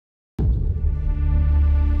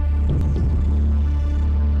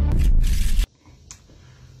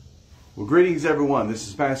Well, greetings everyone. This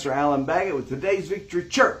is Pastor Alan Baggett with today's Victory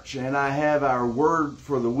Church, and I have our word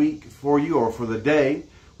for the week for you, or for the day.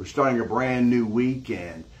 We're starting a brand new week,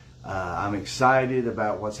 and I'm excited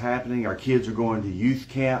about what's happening. Our kids are going to youth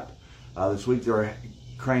camp this week. They're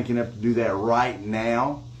cranking up to do that right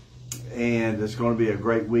now, and it's going to be a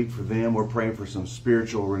great week for them. We're praying for some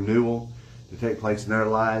spiritual renewal to take place in their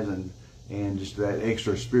lives, and just that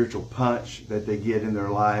extra spiritual punch that they get in their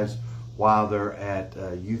lives while they're at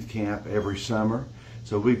youth camp every summer.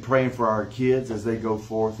 So we'll be praying for our kids as they go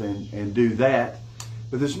forth and do that.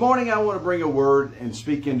 But this morning I want to bring a word and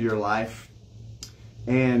speak into your life.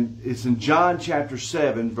 And it's in John chapter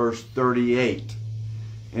 7, verse 38.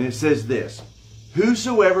 And it says this: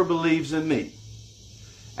 "Whosoever believes in me,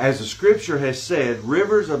 as the scripture has said,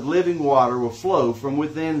 rivers of living water will flow from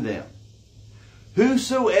within them."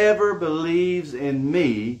 Whosoever believes in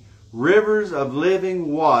me, rivers of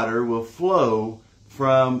living water will flow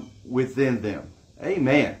from within them.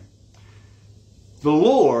 Amen. The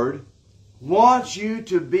Lord wants you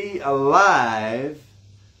to be alive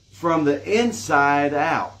from the inside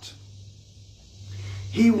out.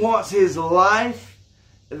 He wants His life,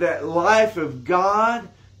 that life of God,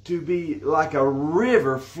 to be like a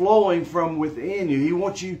river flowing from within you. He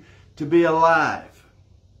wants you to be alive.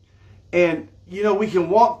 And you know, we can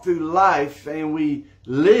walk through life and we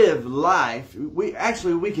live life. We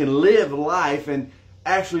can live life and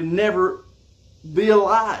actually never be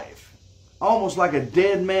alive. Almost like a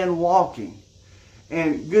dead man walking.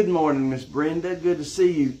 And good morning, Miss Brenda. Good to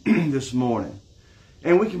see you this morning.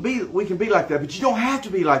 And we can be like that, but you don't have to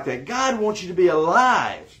be like that. God wants you to be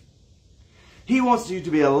alive. He wants you to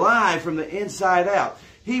be alive from the inside out.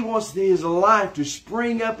 He wants His life to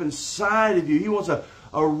spring up inside of you. He wants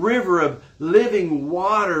a river of living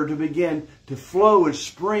water to begin to flow and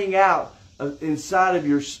spring out inside of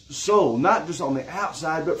your soul. Not just on the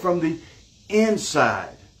outside, but from the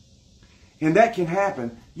inside. And that can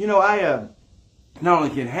happen. You know, not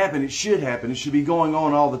only can happen, it should happen. It should be going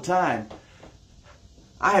on all the time.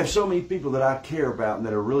 I have so many people that I care about and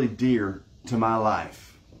that are really dear to my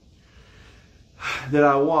life, that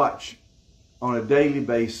I watch on a daily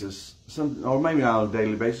basis, or maybe not on a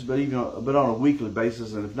daily basis, but on a weekly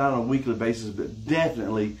basis, and if not on a weekly basis, but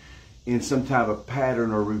definitely in some type of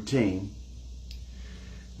pattern or routine,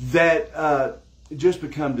 that just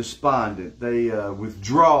become despondent. They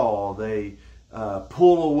withdraw, they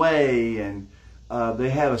pull away, and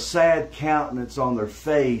they have a sad countenance on their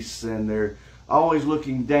face, and they're always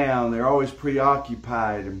looking down, they're always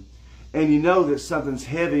preoccupied, and you know that something's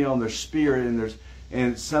heavy on their spirit,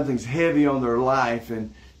 and something's heavy on their life,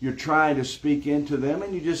 and you're trying to speak into them,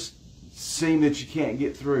 and you just seem that you can't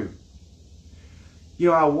get through. You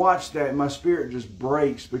know, I watch that, and my spirit just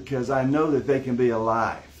breaks, because I know that they can be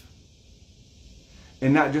alive.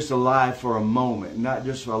 And not just alive for a moment, not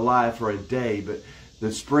just alive for a day, but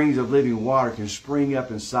the springs of living water can spring up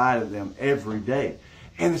inside of them every day.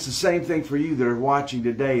 And it's the same thing for you that are watching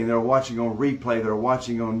today, and that are watching on replay, that are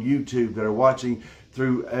watching on YouTube, that are watching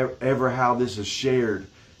through ever how this is shared.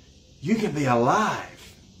 You can be alive.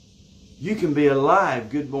 You can be alive.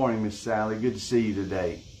 Good morning, Miss Sally. Good to see you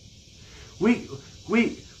today. We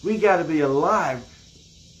got to be alive.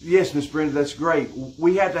 Yes, Miss Brenda, that's great.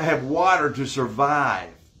 We have to have water to survive.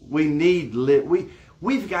 We need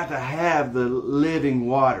we've got to have the living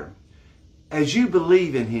water. As you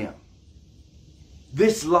believe in Him,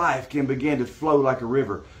 this life can begin to flow like a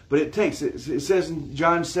river. But it says in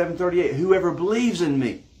John 7:38, whoever believes in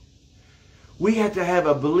me. We have to have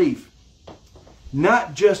a belief,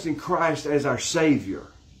 not just in Christ as our Savior,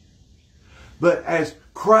 but as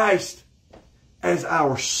Christ as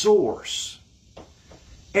our source.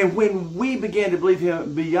 And when we begin to believe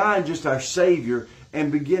Him beyond just our Savior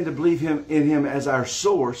and begin to believe in Him as our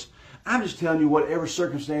source, I'm just telling you, whatever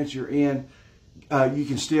circumstance you're in, you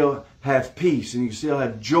can still have peace, and you can still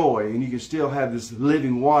have joy, and you can still have this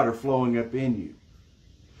living water flowing up in you.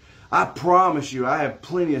 I promise you, I have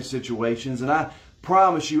plenty of situations, and I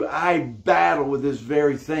promise you, I battle with this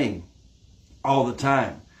very thing all the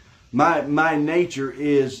time. My nature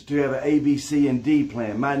is to have an A, B, C, and D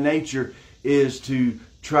plan. My nature is to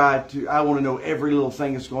I want to know every little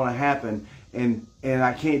thing that's going to happen, and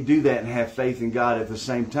I can't do that and have faith in God at the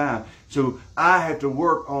same time. So I have to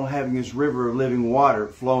work on having this river of living water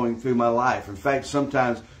flowing through my life. In fact,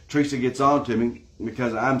 sometimes Teresa gets on to me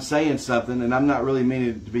because I'm saying something, and I'm not really meaning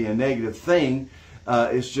it to be a negative thing.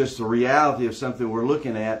 It's just the reality of something we're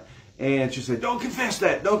looking at. And she said, "Don't confess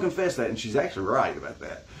that. Don't confess that." And she's actually right about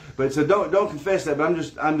that. But so don't confess that. But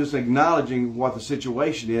I'm just acknowledging what the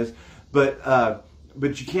situation is.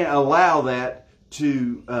 But you can't allow that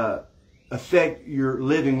to affect your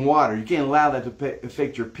living water. You can't allow that to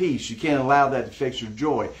affect your peace. You can't allow that to affect your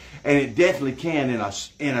joy. And it definitely can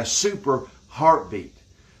in a super heartbeat.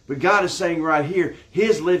 But God is saying right here,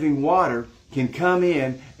 His living water can come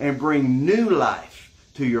in and bring new life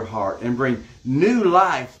to your heart and bring new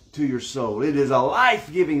life to your soul. It is a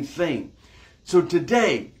life-giving thing. So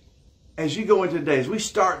today, as you go into today, as we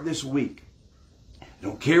start this week, I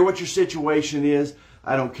don't care what your situation is.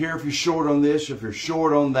 I don't care if you're short on this, if you're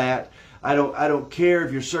short on that. I don't care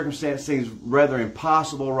if your circumstance seems rather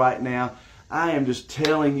impossible right now. I am just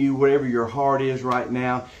telling you, whatever your heart is right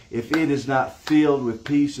now, if it is not filled with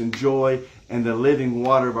peace and joy and the living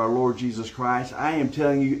water of our Lord Jesus Christ, I am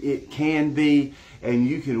telling you it can be, and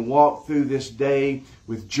you can walk through this day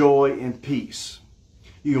with joy and peace.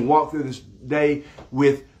 You can walk through this day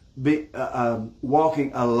with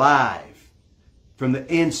walking alive from the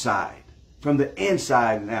inside. From the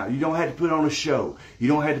inside now. You don't have to put on a show. You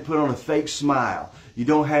don't have to put on a fake smile. You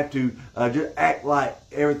don't have to just act like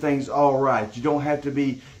everything's all right. You don't have to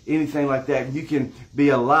be anything like that. You can be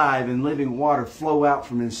alive and living water flow out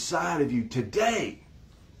from inside of you today.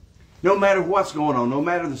 No matter what's going on, no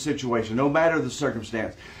matter the situation, no matter the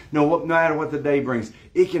circumstance, no matter what the day brings,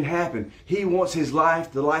 it can happen. He wants His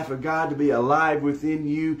life, the life of God, to be alive within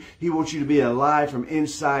you. He wants you to be alive from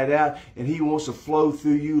inside out, and He wants to flow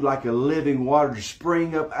through you like a living water to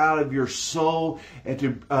spring up out of your soul, and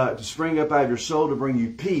to spring up out of your soul to bring you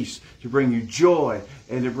peace, to bring you joy,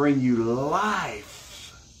 and to bring you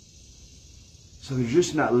life. So you're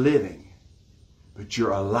just not living, but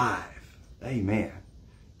you're alive. Amen.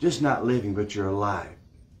 Just not living, but you're alive.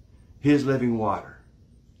 His living water.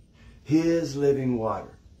 His living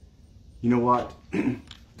water. You know what?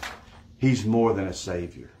 He's more than a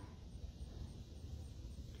Savior.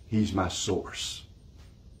 He's my source.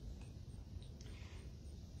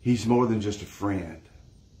 He's more than just a friend.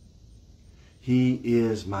 He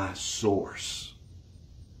is my source.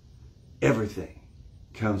 Everything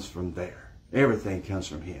comes from there. Everything comes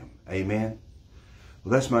from Him. Amen.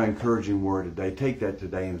 Well, that's my encouraging word today. Take that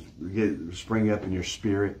today and get it to spring up in your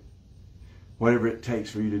spirit. Whatever it takes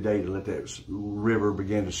for you today to let that river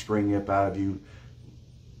begin to spring up out of you,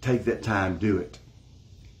 take that time, do it.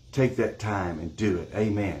 Take that time and do it.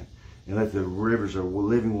 Amen. And let the rivers of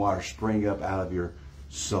living water spring up out of your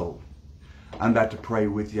soul. I'm about to pray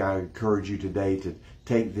with you. I encourage you today to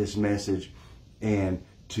take this message and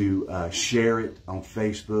to share it on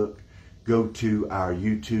Facebook. Go to our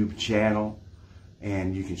YouTube channel.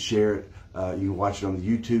 And you can share it. You can watch it on the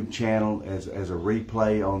YouTube channel as a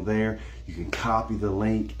replay on there. You can copy the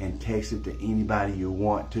link and text it to anybody you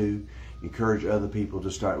want to. Encourage other people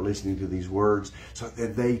to start listening to these words so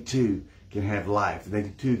that they too can have life. They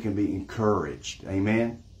too can be encouraged.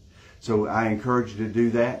 Amen? So I encourage you to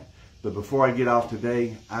do that. But before I get off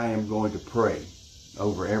today, I am going to pray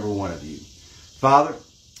over every one of you. Father,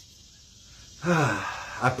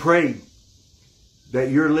 I pray that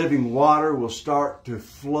your living water will start to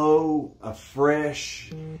flow afresh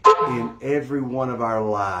in every one of our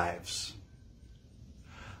lives.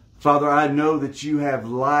 Father, I know that you have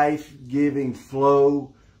life-giving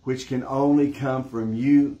flow which can only come from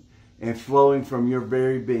you and flowing from your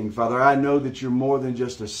very being. Father, I know that you're more than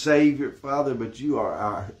just a Savior, Father, but you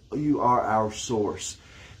are our source.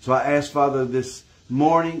 So I ask, Father, this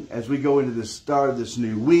morning as we go into the start of this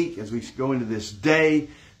new week, as we go into this day,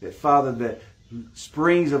 that, Father, that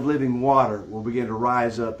springs of living water will begin to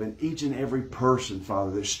rise up in each and every person,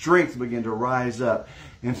 Father. That strength will begin to rise up.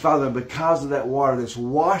 And Father, because of that water that's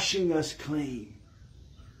washing us clean.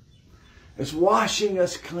 It's washing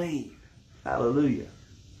us clean. Hallelujah.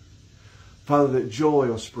 Father, that joy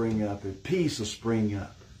will spring up and peace will spring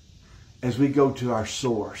up as we go to our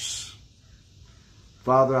source.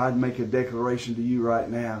 Father, I'd make a declaration to you right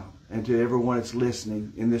now and to everyone that's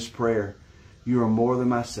listening in this prayer. You are more than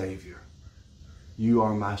my Savior. You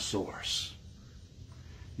are my source.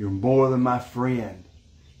 You're more than my friend.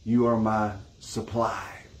 You are my supply.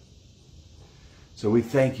 So we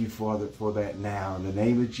thank you for that now. In the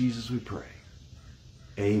name of Jesus we pray.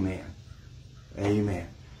 Amen. Amen.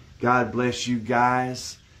 God bless you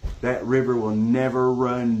guys. That river will never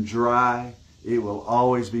run dry. It will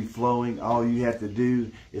always be flowing. All you have to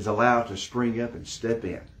do is allow it to spring up and step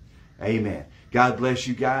in. Amen. God bless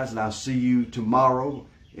you guys, and I'll see you tomorrow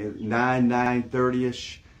at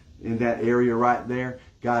 9:30ish in that area right there.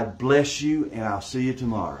 God bless you, and I'll see you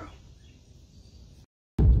tomorrow.